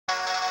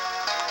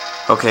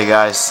Okay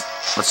guys,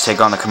 let's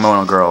take on the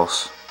Kimono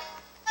Girls.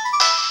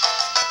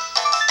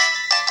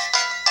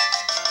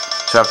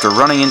 So after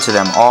running into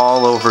them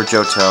all over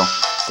Johto,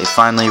 they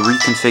finally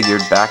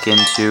reconfigured back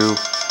into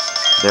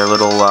their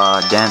little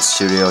dance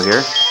studio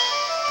here.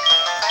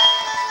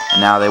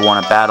 And now they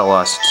want to battle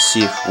us to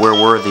see if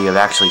we're worthy of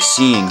actually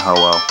seeing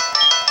Ho-Oh.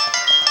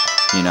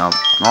 You know,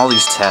 all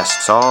these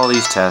tests.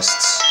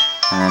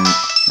 And then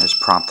there's a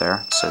prompt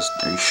there. It says,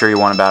 are you sure you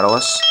want to battle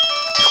us?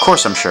 Of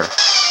course I'm sure.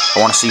 I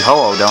want to see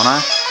Ho-Oh, don't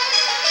I?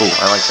 Ooh,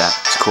 I like that.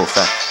 It's a cool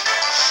effect.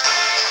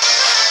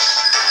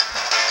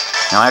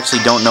 Now I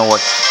actually don't know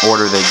what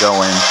order they go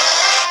in.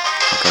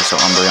 Okay, so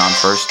Umbreon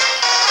first.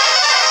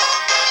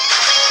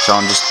 So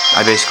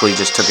I basically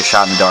just took a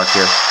shot in the dark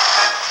here.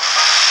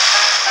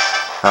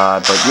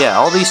 But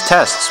yeah, all these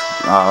tests.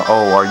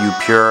 Oh, are you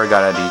pure?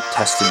 Gotta be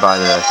tested by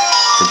the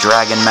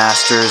Dragon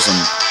Masters, and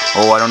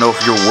oh, I don't know if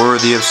you're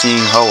worthy of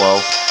seeing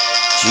Ho-Oh.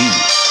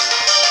 Jeez.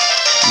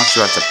 How much do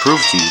I have to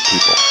prove to you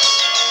people?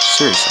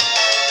 Seriously.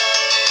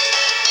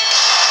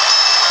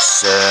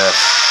 Sip.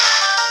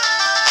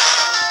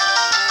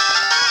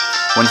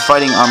 When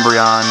fighting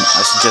Umbreon,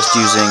 I suggest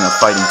using a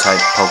fighting type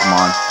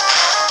Pokemon.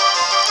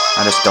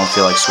 I just don't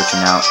feel like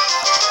switching out.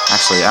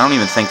 Actually, I don't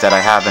even think that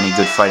I have any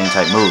good fighting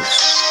type moves,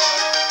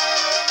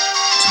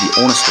 to be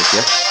honest with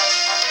you.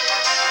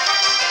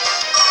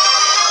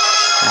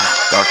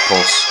 Dark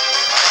Pulse.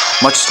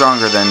 Much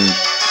stronger than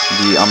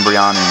the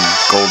Umbreon in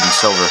Gold and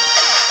Silver.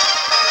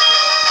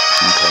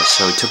 Okay,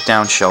 so we took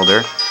down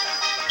Shelder,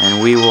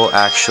 and we will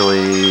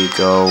actually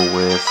go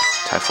with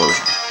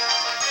Typhlosion.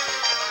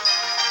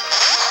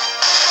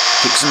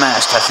 Kick some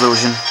ass,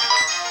 Typhlosion.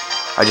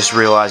 I just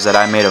realized that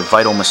I made a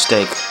vital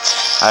mistake.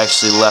 I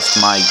actually left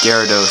my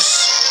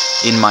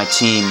Gyarados in my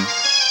team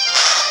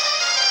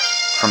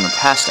from the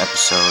past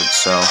episode,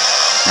 so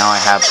now I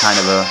have kind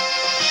of a,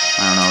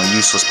 I don't know, a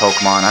useless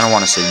Pokemon. I don't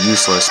want to say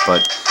useless,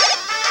 but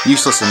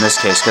useless in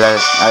this case,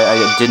 because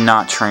I did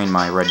not train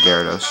my red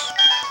Gyarados.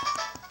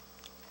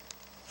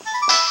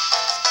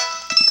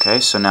 Okay,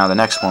 so now the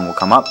next one will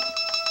come up.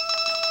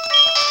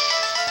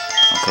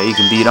 Okay, you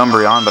can beat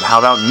Umbreon, but how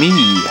about me?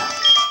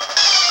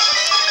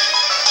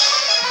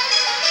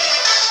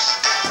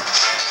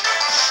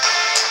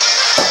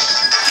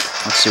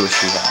 Let's see what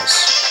she has.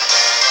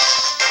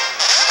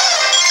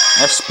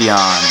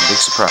 Espeon, big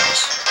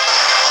surprise.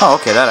 Oh,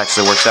 okay, that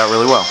actually works out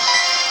really well.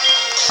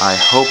 I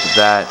hope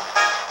that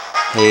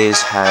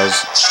Haze has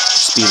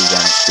speed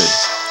advantage. Good.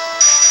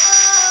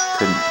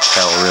 Couldn't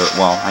tell really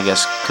well, I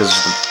guess, because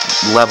of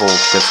the level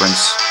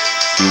difference,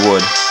 he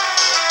would.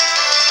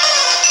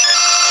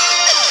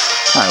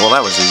 Alright, well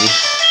that was easy.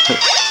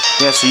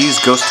 Yeah, so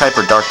use Ghost type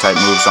or Dark type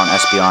moves on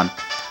Espeon.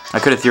 I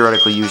could have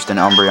theoretically used an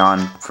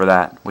Umbreon for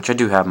that, which I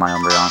do have my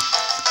Umbreon.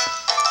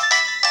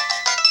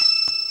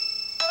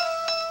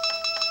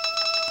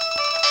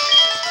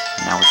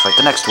 Now we fight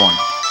the next one.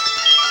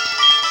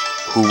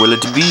 Who will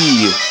it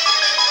be?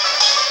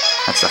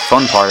 That's the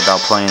fun part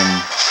about playing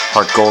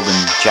Heart Gold in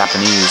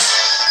Japanese.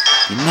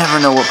 You never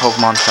know what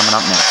Pokemon's coming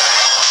up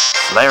next.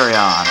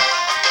 Flareon.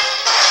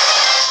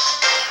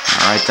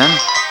 Alright then.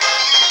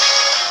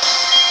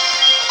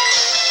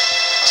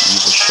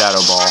 Use a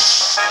Shadow Ball.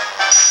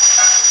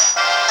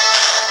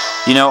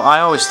 You know, I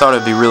always thought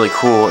it'd be really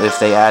cool if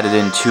they added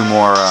in two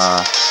more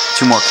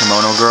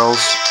Kimono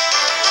Girls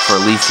for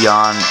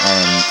Leafeon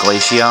and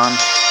Glaceon.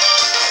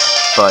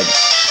 But,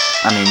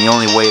 I mean, the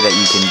only way that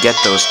you can get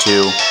those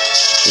two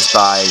is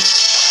by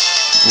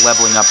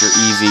leveling up your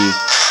Eevee.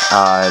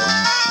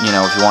 You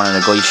know, if you wanted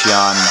a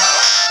Glaceon,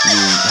 you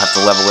have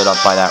to level it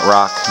up by that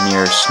rock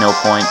near Snow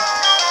Point.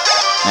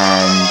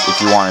 And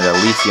if you wanted a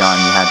Leafeon,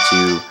 you had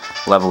to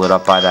level it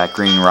up by that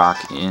green rock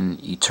in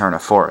Eterna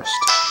Forest.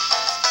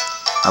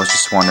 I was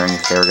just wondering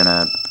if they were going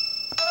to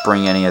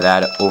bring any of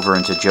that over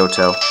into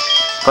Johto,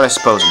 but I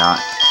suppose not.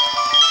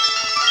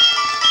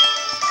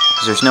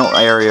 Because there's no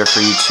area for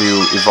you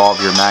to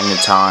evolve your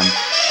Magneton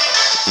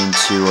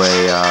into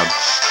a,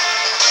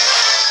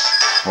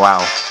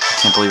 wow, I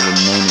can't believe the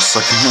name is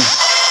slipping me.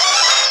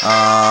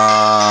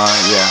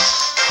 Yeah,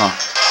 huh.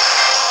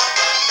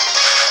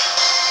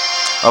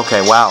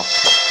 Okay, wow.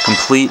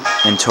 Complete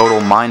and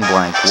total mind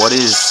blank. What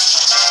is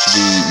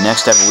the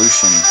next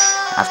evolution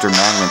after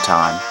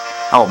Magneton?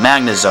 Oh,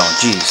 Magnezone,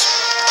 jeez.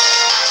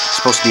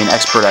 Supposed to be an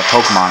expert at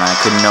Pokemon and I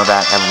couldn't know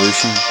that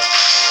evolution.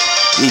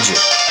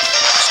 Egypt.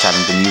 Just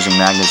haven't been using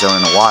Magnezone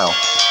in a while.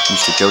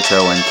 Used to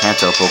Johto and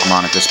Kanto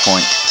Pokemon at this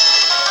point.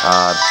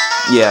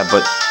 Yeah,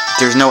 but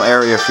there's no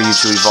area for you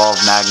to evolve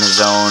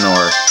Magnezone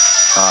or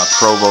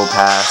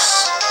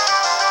Probopass,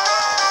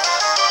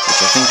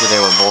 which I think they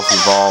were both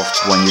evolved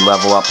when you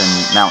level up in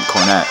Mount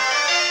Cornet.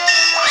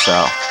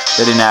 So,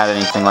 they didn't add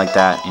anything like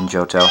that in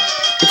Johto.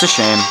 It's a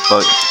shame,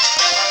 but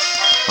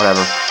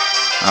whatever.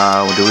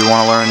 Do we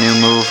want to learn a new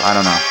move? I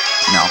don't know.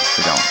 No,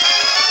 we don't.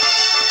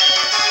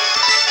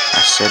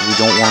 I said we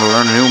don't want to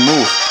learn a new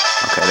move.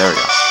 Okay, there we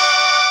go.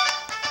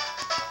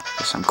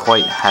 Guess I'm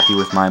quite happy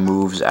with my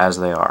moves as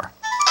they are.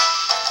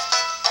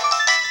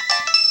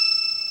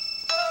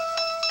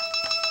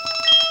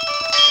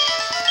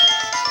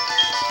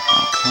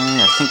 Okay.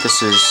 I think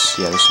this is,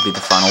 yeah, this would be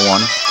the final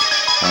one.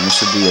 And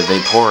this would be a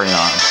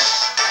Vaporeon.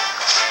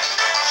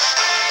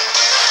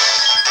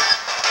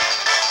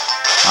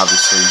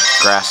 Obviously,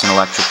 grass and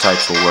electric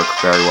types will work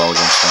very well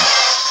against them.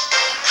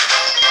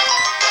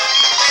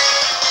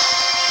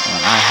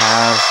 And I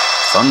have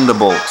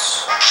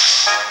Thunderbolts.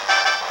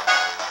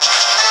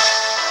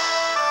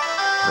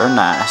 Very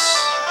nice.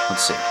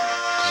 Let's see.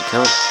 Does he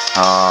kill it?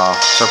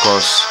 So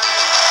close.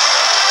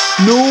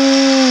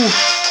 No!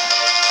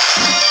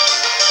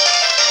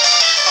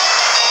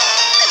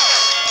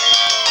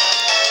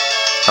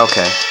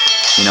 Okay.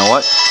 You know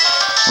what?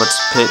 Let's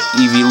pit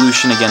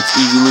Evolution against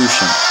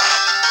Evolution.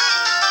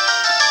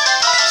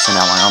 Send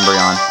out my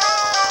Umbreon.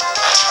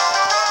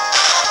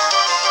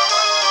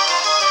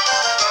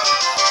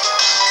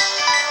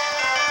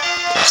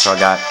 Okay, so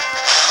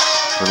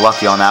we're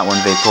lucky on that one.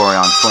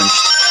 Vaporeon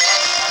flinched.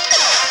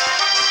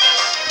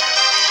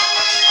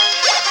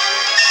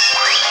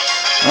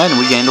 And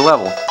we gained a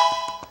level.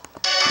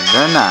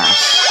 Very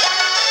nice.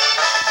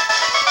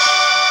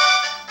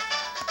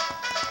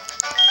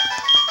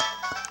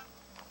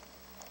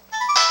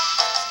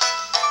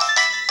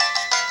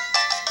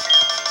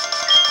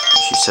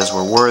 She says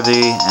we're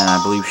worthy, and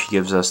I believe she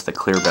gives us the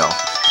clear bell.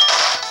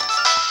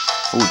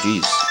 Oh,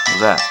 jeez. What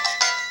was that?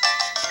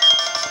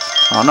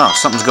 Oh no,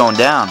 something's going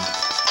down.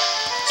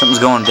 Something's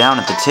going down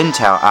at the tin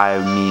tower. I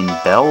mean,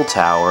 bell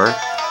tower.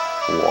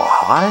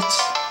 What?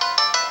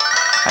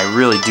 I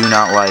really do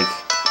not like...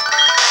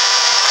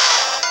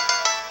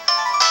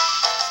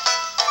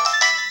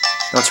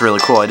 That's really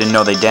cool. I didn't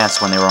know they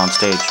danced when they were on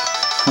stage.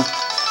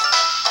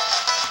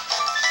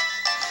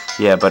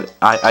 Yeah, but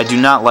I do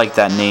not like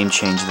that name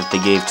change that they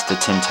gave to the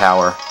Tin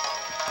Tower.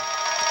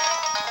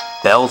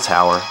 Bell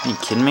Tower? Are you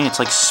kidding me? It's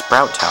like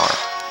Sprout Tower.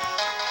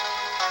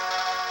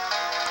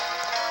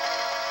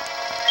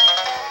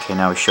 Okay,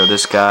 now we show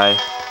this guy.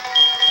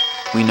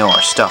 We know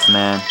our stuff,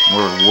 man.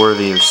 We're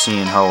worthy of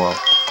seeing Ho-Oh.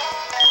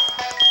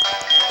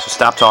 So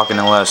stop talking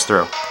and let us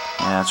through.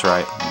 Yeah, that's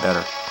right. You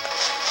better.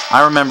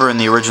 I remember in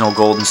the original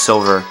Gold and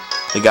Silver,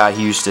 the guy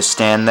who used to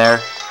stand there,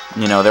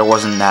 you know, there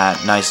wasn't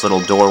that nice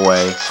little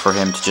doorway for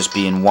him to just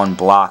be in one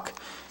block.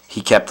 He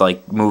kept,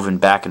 like, moving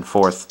back and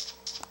forth.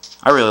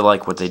 I really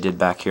like what they did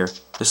back here.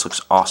 This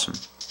looks awesome.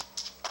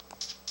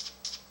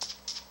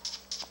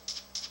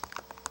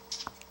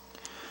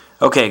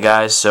 Okay,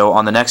 guys, so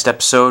on the next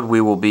episode,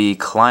 we will be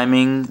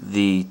climbing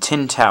the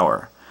Tin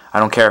Tower. I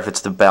don't care if it's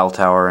the Bell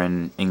Tower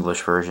in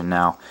English version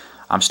now.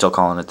 I'm still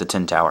calling it the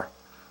Tin Tower.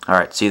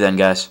 Alright, see you then,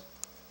 guys.